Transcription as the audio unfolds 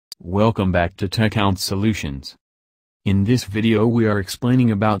Welcome back to TechOut Solutions. In this video we are explaining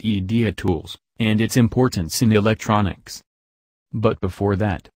about EZEDA tools, and its importance in electronics. But before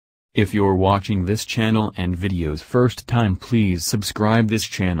that, if you're watching this channel and videos first time, please subscribe this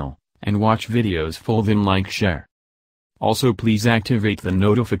channel, and watch videos full, then like, share. Also please activate the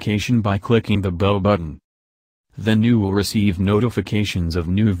notification by clicking the bell button. Then you will receive notifications of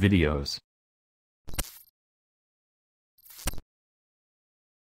new videos.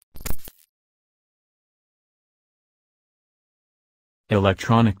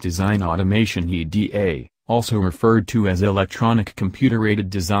 Electronic Design Automation EZEDA, also referred to as Electronic Computer-Aided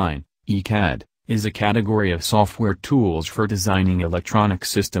Design, ECAD, is a category of software tools for designing electronic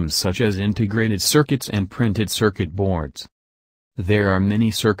systems such as integrated circuits and printed circuit boards. There are many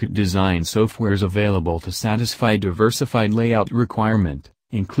circuit design softwares available to satisfy diversified layout requirement,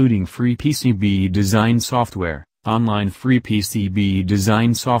 including free PCB design software, online free PCB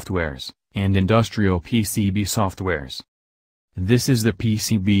design softwares, and industrial PCB softwares. This is the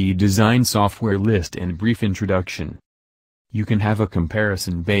PCB design software list and brief introduction. You can have a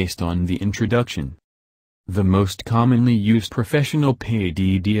comparison based on the introduction. The most commonly used professional paid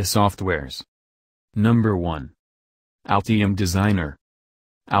EZEDA softwares. Number 1. Altium Designer.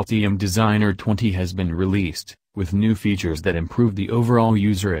 Altium Designer 20 has been released, with new features that improve the overall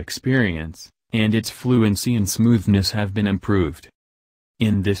user experience, and its fluency and smoothness have been improved.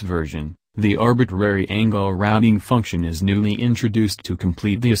 In this version, the arbitrary angle routing function is newly introduced to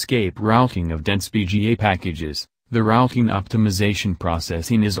complete the escape routing of dense BGA packages. The routing optimization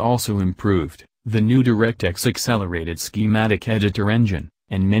processing is also improved, the new DirectX accelerated schematic editor engine,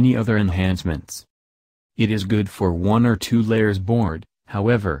 and many other enhancements. It is good for 1 or 2 layers board,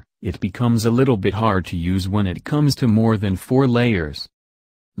 however, it becomes a little bit hard to use when it comes to more than 4 layers.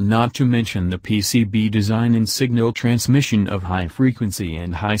 Not to mention the PCB design and signal transmission of high frequency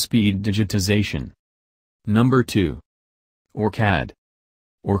and high-speed digitization. Number 2. ORCAD.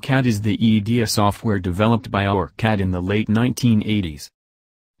 ORCAD is the EZEDA software developed by ORCAD in the late 1980s.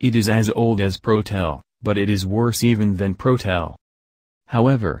 It is as old as Protel, but it is worse even than Protel.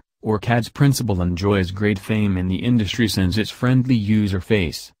 However, ORCAD's principle enjoys great fame in the industry since its friendly user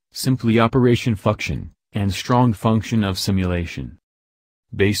face, simply operation function, and strong function of simulation.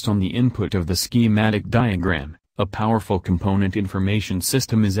 Based on the input of the schematic diagram, a powerful component information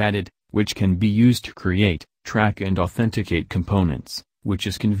system is added, which can be used to create, track and authenticate components, which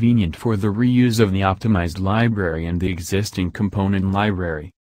is convenient for the reuse of the optimized library and the existing component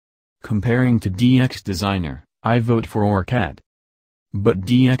library. Comparing to DX Designer, I vote for ORCAD. But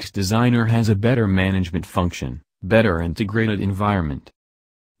DX Designer has a better management function, better integrated environment.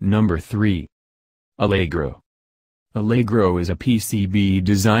 Number 3. Allegro. Allegro is a PCB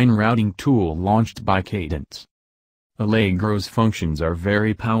design routing tool launched by Cadence. Allegro's functions are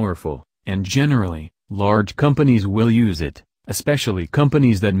very powerful, and generally, large companies will use it, especially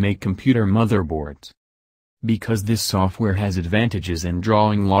companies that make computer motherboards. Because this software has advantages in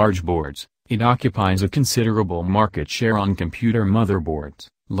drawing large boards, it occupies a considerable market share on computer motherboards,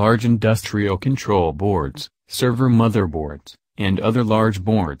 large industrial control boards, server motherboards, and other large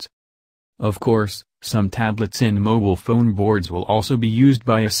boards. Of course, some tablets and mobile phone boards will also be used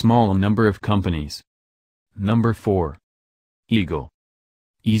by a small number of companies. Number 4. Eagle.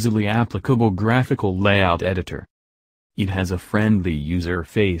 Easily applicable graphical layout editor. It has a friendly user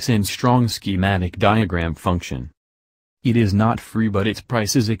face and strong schematic diagram function. It is not free, but its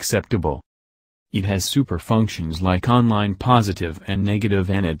price is acceptable. It has super functions like online positive and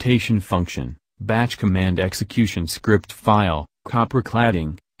negative annotation function, batch command execution script file, copper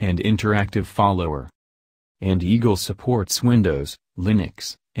cladding, and interactive follower. And Eagle supports Windows,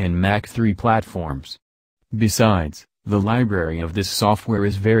 Linux, and Mac 3 platforms. Besides, the library of this software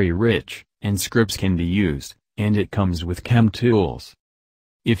is very rich, and scripts can be used, and it comes with CAM tools.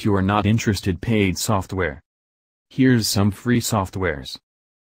 If you are not interested paid software, here's some free softwares.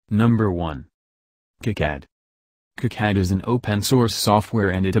 Number 1. KCAD. KCAD is an open source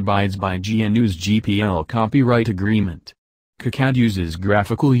software and it abides by GNU's GPL copyright agreement. KCAD uses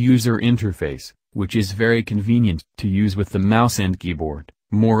graphical user interface, which is very convenient to use with the mouse and keyboard.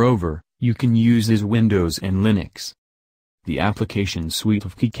 Moreover, you can use as Windows and Linux. The application suite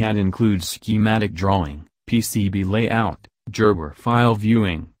of KCAD includes schematic drawing, PCB layout, Gerber file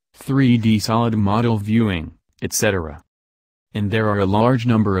viewing, 3D solid model viewing, etc. And there are a large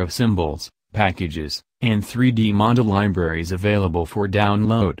number of symbols, packages, and 3D model libraries available for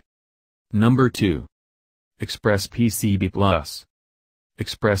download. Number 2. ExpressPCB Plus.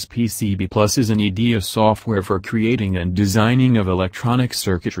 ExpressPCB Plus is an EZEDA software for creating and designing of electronic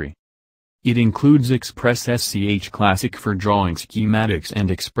circuitry. It includes ExpressSCH Classic for drawing schematics and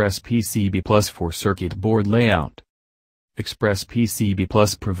ExpressPCB Plus for circuit board layout. ExpressPCB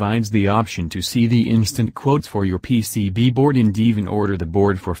Plus provides the option to see the instant quotes for your PCB board and even order the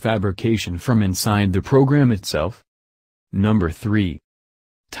board for fabrication from inside the program itself. Number 3.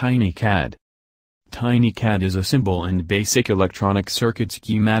 TinyCAD. TinyCAD is a simple and basic electronic circuit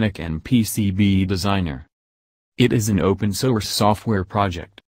schematic and PCB designer. It is an open-source software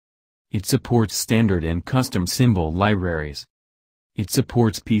project. It supports standard and custom symbol libraries. It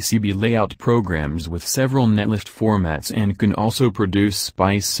supports PCB layout programs with several netlist formats and can also produce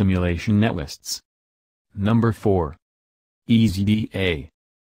SPICE simulation netlists. Number 4. EZEDA.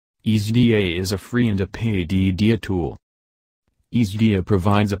 EZEDA is a free and a paid EZEDA tool. EZEDA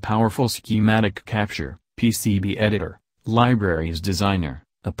provides a powerful schematic capture, PCB editor, libraries designer,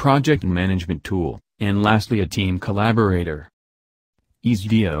 a project management tool, and lastly a team collaborator.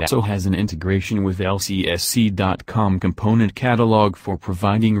 EZEDA also has an integration with LCSC.com component catalog for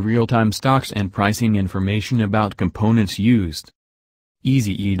providing real-time stocks and pricing information about components used.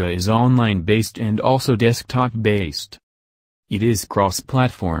 EZEDA is online-based and also desktop-based. It is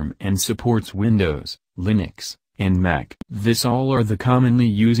cross-platform and supports Windows, Linux, and Mac. This all are the commonly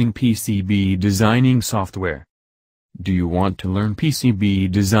using PCB designing software. Do you want to learn PCB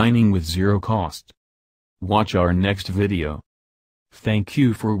designing with zero cost? Watch our next video. Thank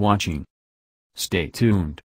you for watching. Stay tuned.